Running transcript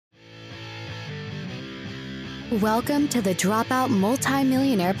Welcome to the Dropout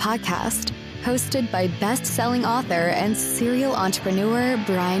Multimillionaire Podcast, hosted by best-selling author and serial entrepreneur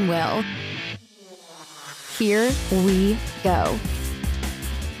Brian Will. Here we go.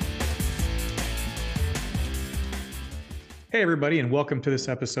 Hey, everybody, and welcome to this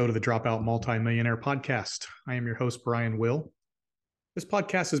episode of the Dropout Multimillionaire Podcast. I am your host, Brian Will. This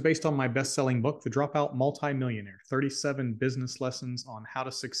podcast is based on my best-selling book, The Dropout Multimillionaire, 37 business lessons on how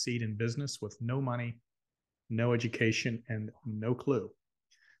to succeed in business with no money, no education, and no clue.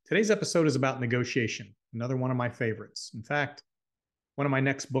 Today's episode is about negotiation, another one of my favorites. In fact, one of my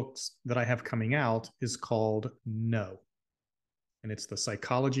next books that I have coming out is called No, and it's The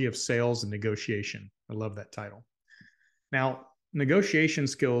Psychology of Sales and Negotiation. I love that title. Now, negotiation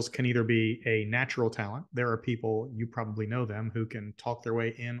skills can either be a natural talent. There are people, you probably know them, who can talk their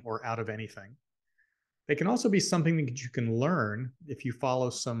way in or out of anything. They can also be something that you can learn if you follow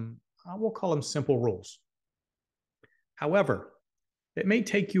some, we'll call them simple rules. However, it may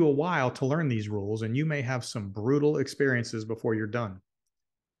take you a while to learn these rules, and you may have some brutal experiences before you're done.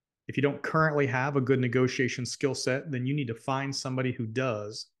 If you don't currently have a good negotiation skill set, then you need to find somebody who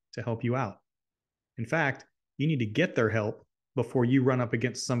does to help you out. In fact, you need to get their help before you run up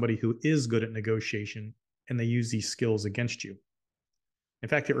against somebody who is good at negotiation and they use these skills against you. In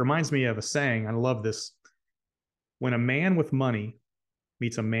fact, it reminds me of a saying, I love this. When a man with money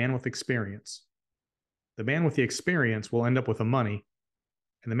meets a man with experience, the man with the experience will end up with the money,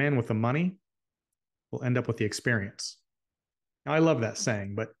 and the man with the money will end up with the experience. Now, I love that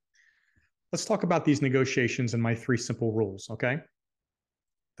saying, but let's talk about these negotiations and my 3 simple rules, okay?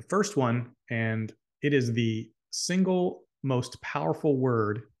 The first one, and it is the single most powerful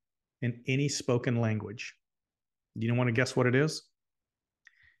word in any spoken language. Do you want to guess what it is?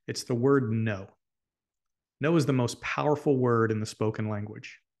 It's the word no. No is the most powerful word in the spoken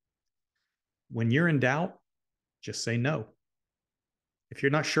language. When you're in doubt, just say no. If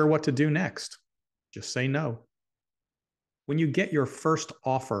you're not sure what to do next, just say no. When you get your first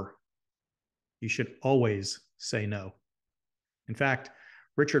offer, you should always say no. In fact,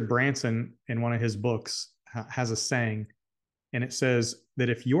 Richard Branson, in one of his books, has a saying, and it says that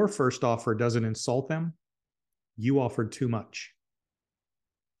if your first offer doesn't insult them, you offered too much.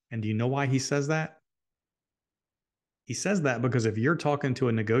 And do you know why he says that? He says that because if you're talking to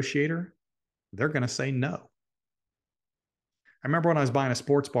a negotiator, they're going to say no. I remember when I was buying a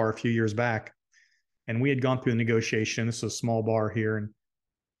sports bar a few years back, and we had gone through the negotiation. This is a small bar here, and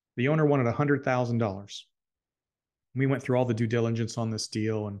the owner wanted $100,000. We went through all the due diligence on this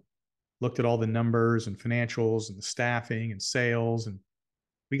deal and looked at all the numbers and financials and the staffing and sales. And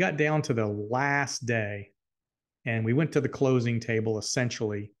we got down to the last day and we went to the closing table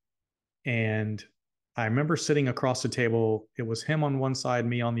essentially. And I remember sitting across the table. It was him on one side,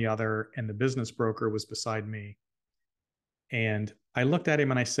 me on the other, and the business broker was beside me. And I looked at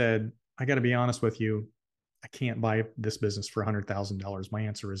him and I said, I got to be honest with you. I can't buy this business for $100,000. My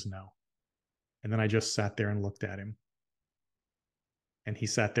answer is no. And then I just sat there and looked at him. And he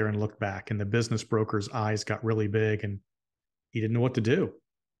sat there and looked back, and the business broker's eyes got really big and he didn't know what to do.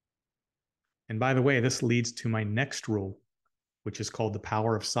 And by the way, this leads to my next rule, which is called the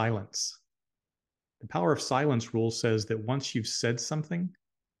power of silence. The power of silence rule says that once you've said something,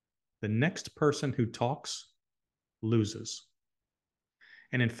 the next person who talks loses.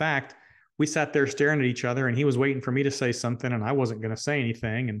 And in fact, we sat there staring at each other, and he was waiting for me to say something, and I wasn't going to say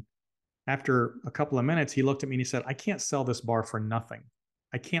anything. And after a couple of minutes, he looked at me and he said, I can't sell this bar for nothing.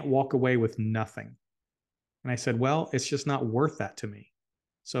 I can't walk away with nothing. And I said, well, it's just not worth that to me.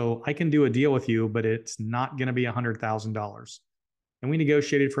 So I can do a deal with you, but it's not going to be $100,000. And we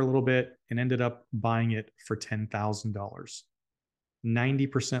negotiated for a little bit and ended up buying it for $10,000,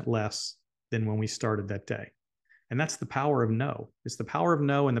 90% less than when we started that day. And that's the power of no. It's the power of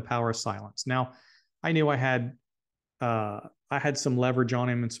no and the power of silence. Now, I knew I had some leverage on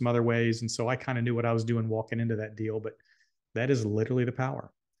him in some other ways. And so I kind of knew what I was doing walking into that deal, but that is literally the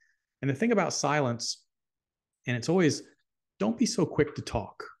power. And the thing about silence, and it's always, don't be so quick to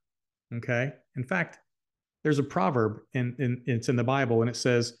talk. Okay. In fact, there's a proverb it's in the Bible, and it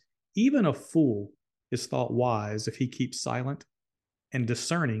says, even a fool is thought wise if he keeps silent, and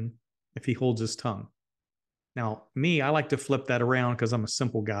discerning if he holds his tongue. Now, me, I like to flip that around because I'm a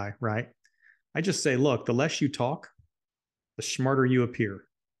simple guy, right? I just say, look, the less you talk, the smarter you appear.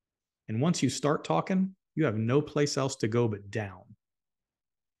 And once you start talking, you have no place else to go but down.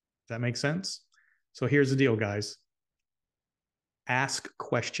 Does that make sense? So here's the deal, guys. Ask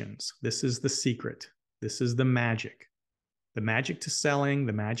questions. This is the secret. This is the magic. The magic to selling,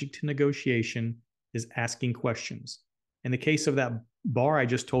 the magic to negotiation is asking questions. In the case of that bar I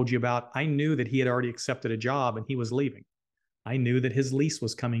just told you about, I knew that he had already accepted a job and he was leaving. I knew that his lease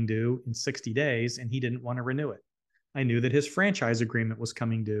was coming due in 60 days and he didn't want to renew it. I knew that his franchise agreement was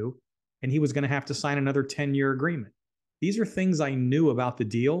coming due and he was going to have to sign another 10-year agreement. These are things I knew about the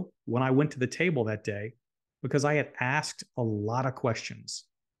deal when I went to the table that day because I had asked a lot of questions.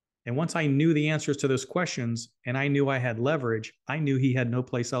 And once I knew the answers to those questions and I knew I had leverage, I knew he had no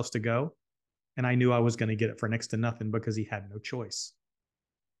place else to go. And I knew I was going to get it for next to nothing because he had no choice.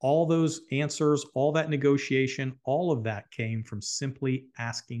 All those answers, all that negotiation, all of that came from simply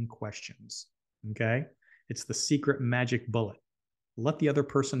asking questions. Okay? It's the secret magic bullet. Let the other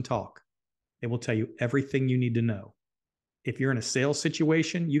person talk. They will tell you everything you need to know. If you're in a sales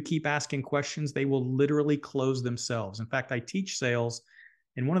situation, you keep asking questions, they will literally close themselves. In fact, I teach sales,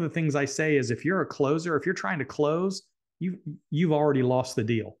 and one of the things I say is if you're a closer, if you're trying to close, you've already lost the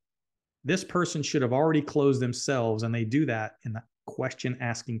deal. This person should have already closed themselves, and they do that in the question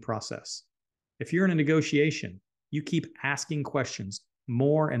asking process. If you're in a negotiation, you keep asking questions,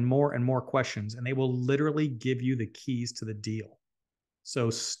 more and more and more questions, and they will literally give you the keys to the deal.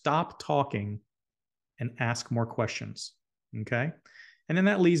 So stop talking and ask more questions. Okay. And then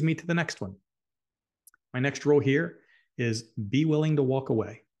that leads me to the next one. My next rule here is be willing to walk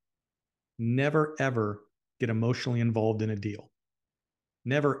away. Never, ever get emotionally involved in a deal.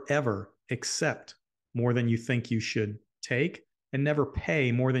 Never, ever accept more than you think you should take, and never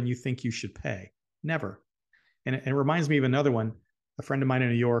pay more than you think you should pay. Never. And it reminds me of another one. A friend of mine in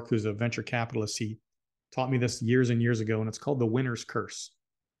New York who's a venture capitalist, he taught me this years and years ago, and it's called the winner's curse.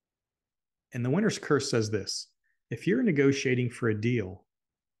 And the winner's curse says this: if you're negotiating for a deal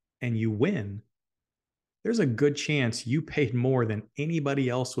and you win, there's a good chance you paid more than anybody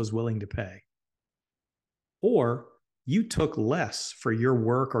else was willing to pay. Or you took less for your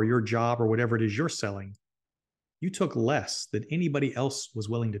work or your job or whatever it is you're selling. You took less than anybody else was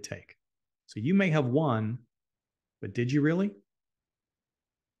willing to take. So you may have won, but did you really?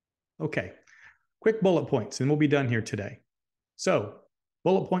 Okay, quick bullet points and we'll be done here today. So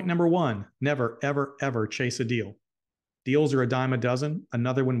bullet point number 1, never, ever, ever chase a deal. Deals are a dime a dozen.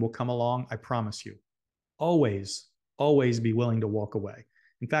 Another one will come along, I promise you. Always, always be willing to walk away.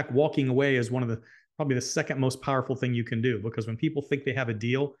 In fact, walking away is probably the second most powerful thing you can do, because when people think they have a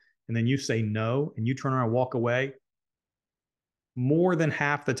deal and then you say no and you turn around and walk away, more than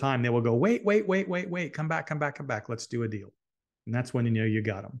half the time they will go, wait, come back. Let's do a deal. And that's when you know you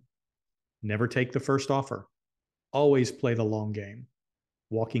got them. Never take the first offer. Always play the long game.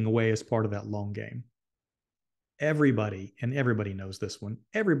 Walking away is part of that long game. Everybody, and everybody knows this one,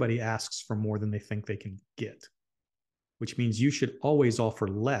 everybody asks for more than they think they can get, which means you should always offer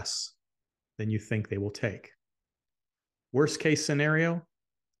less than you think they will take. Worst case scenario,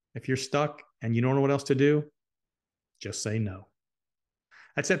 if you're stuck and you don't know what else to do, just say no.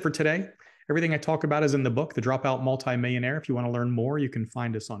 That's it for today. Everything I talk about is in the book, The Dropout Multimillionaire. If you want to learn more, you can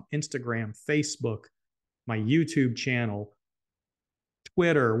find us on Instagram, Facebook, my YouTube channel,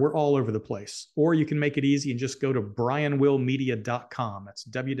 Twitter. We're all over the place. Or you can make it easy and just go to brianwillmedia.com. That's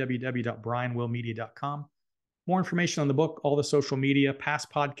www.brianwillmedia.com. More information on the book, all the social media,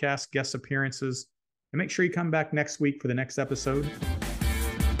 past podcasts, guest appearances. And make sure you come back next week for the next episode.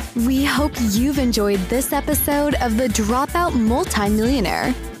 We hope you've enjoyed this episode of The Dropout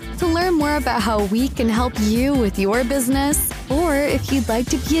Multimillionaire. To learn more about how we can help you with your business, or if you'd like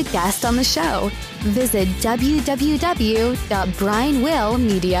to be a guest on the show, visit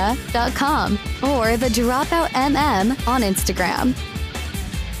www.brianwillmedia.com or The Dropout MM on Instagram.